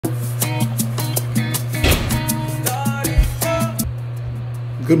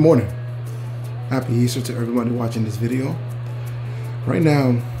Good morning. Happy Easter to everybody watching this video. Right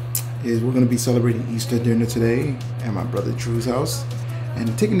now we're going to be celebrating Easter dinner today at my brother Drew's house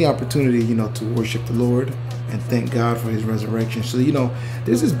and taking the opportunity, to worship the Lord and thank God for his resurrection. So,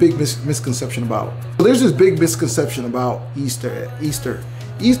 there's this big misconception about Easter.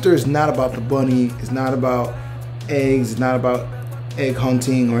 Easter is not about the bunny. It's not about eggs. It's not about egg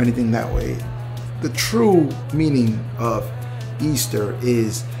hunting or anything that way. The true meaning of Easter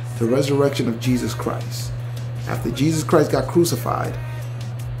is the resurrection of Jesus Christ. After Jesus Christ got crucified,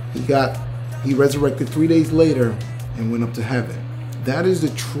 he resurrected 3 days later and went up to heaven. That is the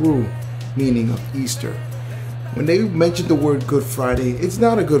true meaning of Easter. When they mention the word Good Friday, it's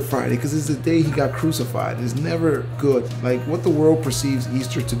not a Good Friday because it's the day he got crucified. It's never good. Like what the world perceives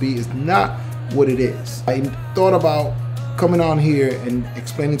Easter to be is not what it is. I thought about coming on here and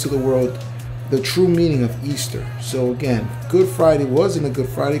explaining to the world the true meaning of Easter. So again, Good Friday wasn't a Good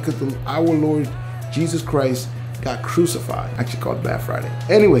Friday because our Lord Jesus Christ got crucified. Actually called Bad Friday.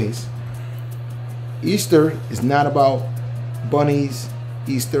 Anyways, Easter is not about bunnies,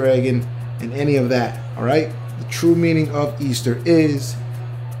 Easter egging, and any of that. All right. The true meaning of Easter is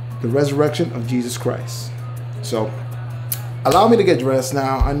the resurrection of Jesus Christ. So allow me to get dressed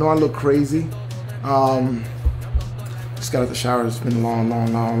now. I know I look crazy. Just got out the shower. It's been a long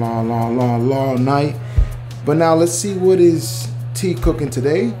night. But now let's see what is T cooking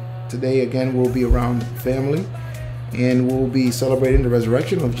today. Today again we'll be around family and we'll be celebrating the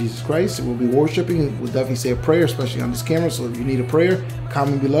resurrection of Jesus Christ. We'll be worshiping. We'll definitely say a prayer, especially on this camera. So if you need a prayer,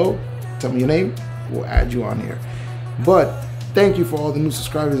 comment below. Tell me your name. We'll add you on here. But thank you for all the new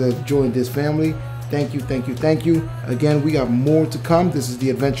subscribers that have joined this family. Thank you. Again, we got more to come. This is the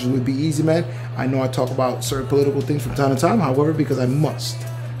Adventures with EazyMann. I know I talk about certain political things from time to time, however, because I must.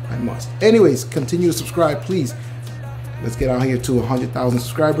 Anyways, continue to subscribe, please. Let's get out here to 100,000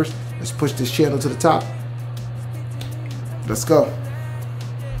 subscribers. Let's push this channel to the top. Let's go.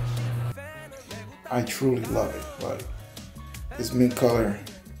 I truly love it, but this mint color,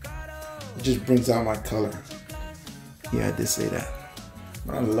 it just brings out my color. Yeah, I did say that.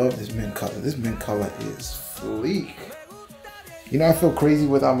 But I love this mint color. This mint color is sleek. I feel crazy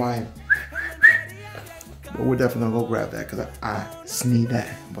without mine. But we're definitely gonna go grab that because I need that.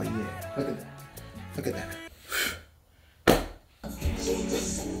 But yeah, look at that.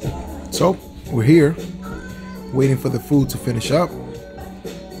 So we're here, waiting for the food to finish up,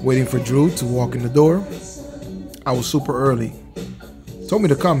 waiting for Drew to walk in the door. I was super early. Told me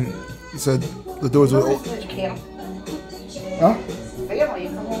to come. He said the doors were open. Huh? You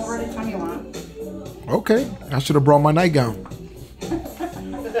come over anytime you want. Okay, I should have brought my nightgown.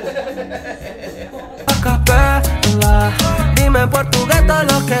 Dime portugués todo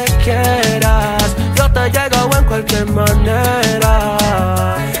lo que quieras. Yo te llego en cualquier manera.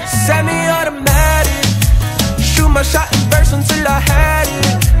 Semi-automatic. Shoot my shot and burst until I had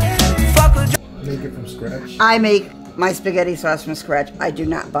it. Fuck with you. Make it from scratch. I make my spaghetti sauce from scratch. I do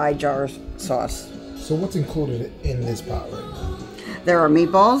not buy jar sauce. So what's included in this pot right now? There are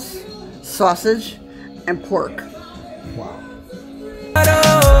meatballs, sausage, and pork. Wow.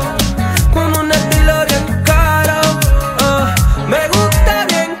 Con un estilo bien caro. Me gusta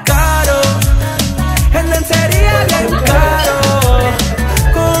bien caro. En lencería bien caro.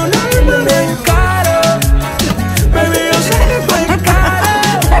 Con un bien caro. Baby, yo sé que bien caro.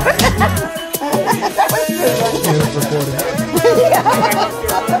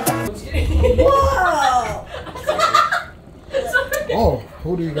 Oh,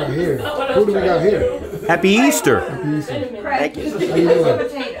 who do we got here? Happy Easter. Happy Easter. Thank you. How you doing?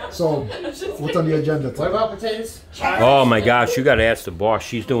 So, what's on the agenda today? What about potatoes? Oh my gosh, you gotta ask the boss.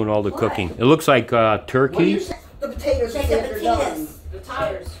 She's doing all the cooking. It looks like turkey. The potatoes after done. The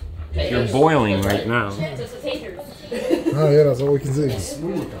tires. You're boiling right now. The potatoes. Oh yeah, that's all we can see.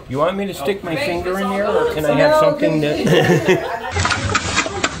 You want me to stick my finger in there, or can I have something that...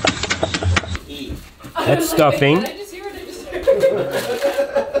 That's stuffing.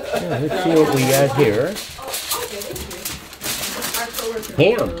 Yeah, let's see what we got here.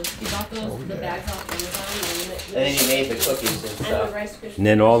 Ham. And then you made the cookies and stuff. And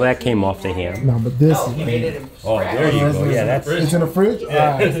then all that came off the ham. No, but this You made it in Oh, there you go. Yeah, that's... it's in the fridge?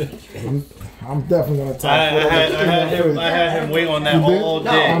 I'm definitely gonna talk. I had him wait on that all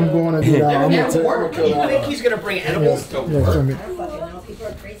day. I'm going to do that. I'm gonna take You think he's gonna bring edibles to yeah, show me. People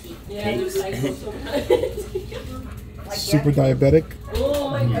are crazy. Super diabetic. Oh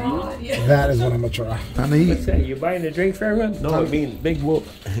my god. Yeah. That is what I'm gonna try. Time to eat. What's that? You buying a drink for everyone? No, it means big whoop.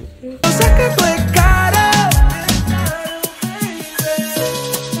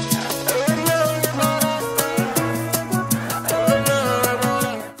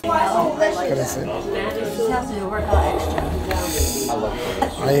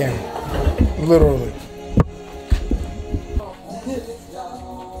 I am. Literally.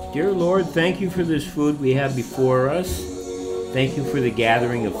 Dear Lord, thank you for this food we have before us. Thank you for the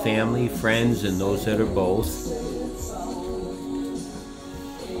gathering of family, friends, and those that are both.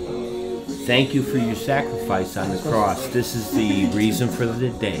 Thank you for your sacrifice on the cross. This is the reason for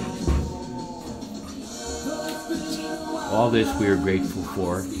the day. All this we are grateful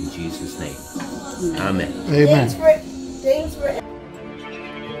for in Jesus' name. Amen. Amen. Thanks for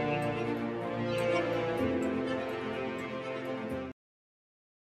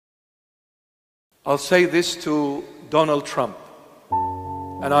I'll say this to Donald Trump,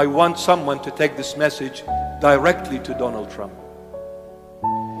 and I want someone to take this message directly to Donald Trump.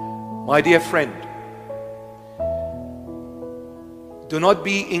 My dear friend, do not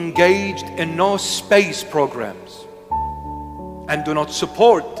be engaged in no space programs, and do not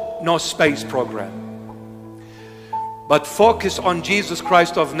support no space program, but focus on Jesus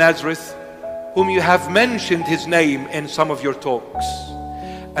Christ of Nazareth, whom you have mentioned his name in some of your talks.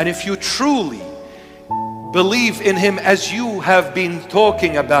 And if you truly believe in him as you have been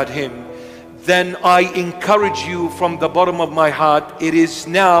talking about him, then I encourage you from the bottom of my heart, it is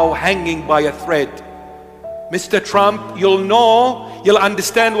now hanging by a thread. Mr. Trump, you'll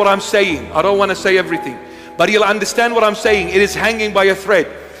understand what I'm saying. I don't want to say everything, but you'll understand what I'm saying. It is hanging by a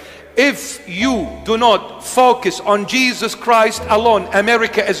thread. If you do not focus on Jesus Christ alone,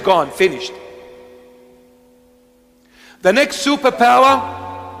 America is gone, finished. The next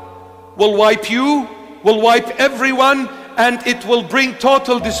superpower will wipe you, will wipe everyone, and it will bring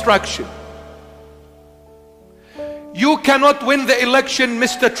total destruction. You cannot win the election,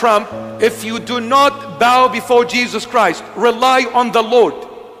 Mr. Trump, if you do not bow before Jesus Christ. Rely on the Lord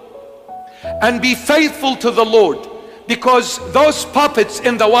and be faithful to the Lord, because those puppets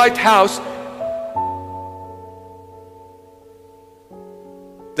in the White House,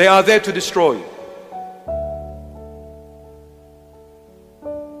 they are there to destroy you.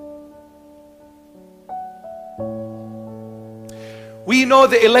 We know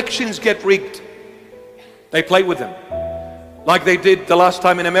the elections get rigged. They play with them like they did the last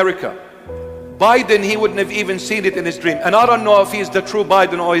time in America. Biden, he wouldn't have even seen it in his dream. And I don't know if he's the true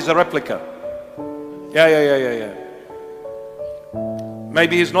Biden or he's a replica. Yeah.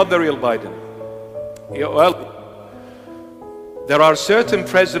 Maybe he's not the real Biden. Yeah, well, there are certain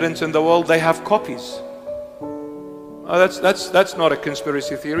presidents in the world, they have copies. Oh, that's not a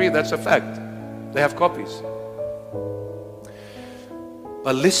conspiracy theory, that's a fact. They have copies.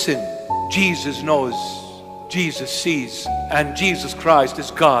 But listen, Jesus knows, Jesus sees, and Jesus Christ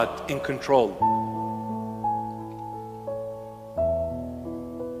is God in control.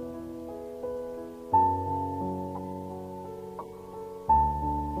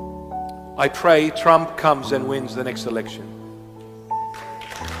 I pray Trump comes and wins the next election.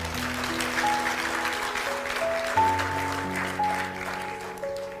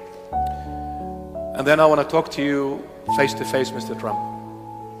 And then I want to talk to you face to face, Mr. Trump.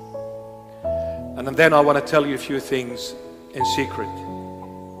 And then I want to tell you a few things in secret.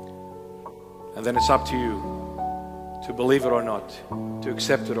 And then it's up to you to believe it or not, to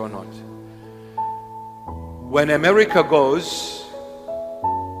accept it or not. When America goes,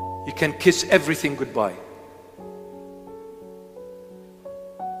 you can kiss everything goodbye.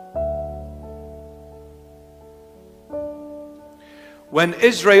 When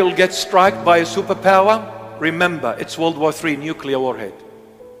Israel gets struck by a superpower, remember, it's World War III, nuclear warhead.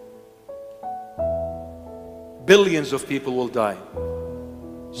 Billions of people will die.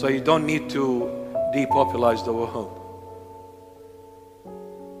 So you don't need to depopulate the world.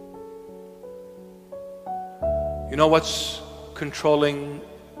 You know what's controlling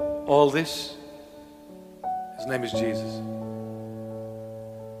all this? His name is Jesus.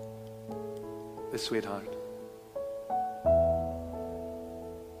 The sweetheart.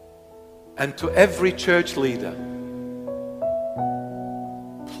 And to every church leader,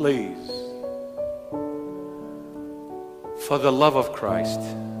 please, for the love of Christ,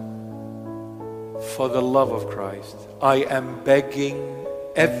 for the love of Christ, I am begging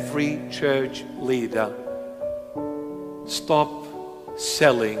every church leader, stop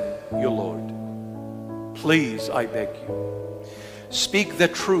selling your Lord. Please, I beg you. Speak the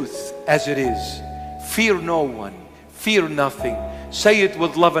truth as it is. Fear no one. Fear nothing. Say it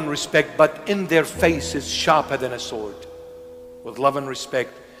with love and respect, but in their faces sharper than a sword. With love and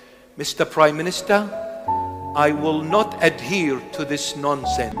respect. Mr. Prime Minister, I will not adhere to this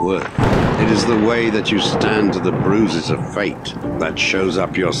nonsense. Word. It is the way that you stand to the bruises of fate that shows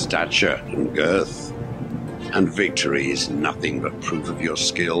up your stature and girth. And victory is nothing but proof of your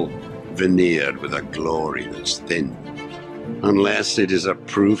skill, veneered with a glory that's thin. unless it is a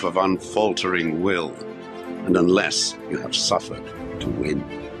proof of unfaltering will, and unless you have suffered to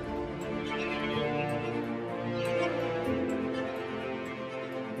win.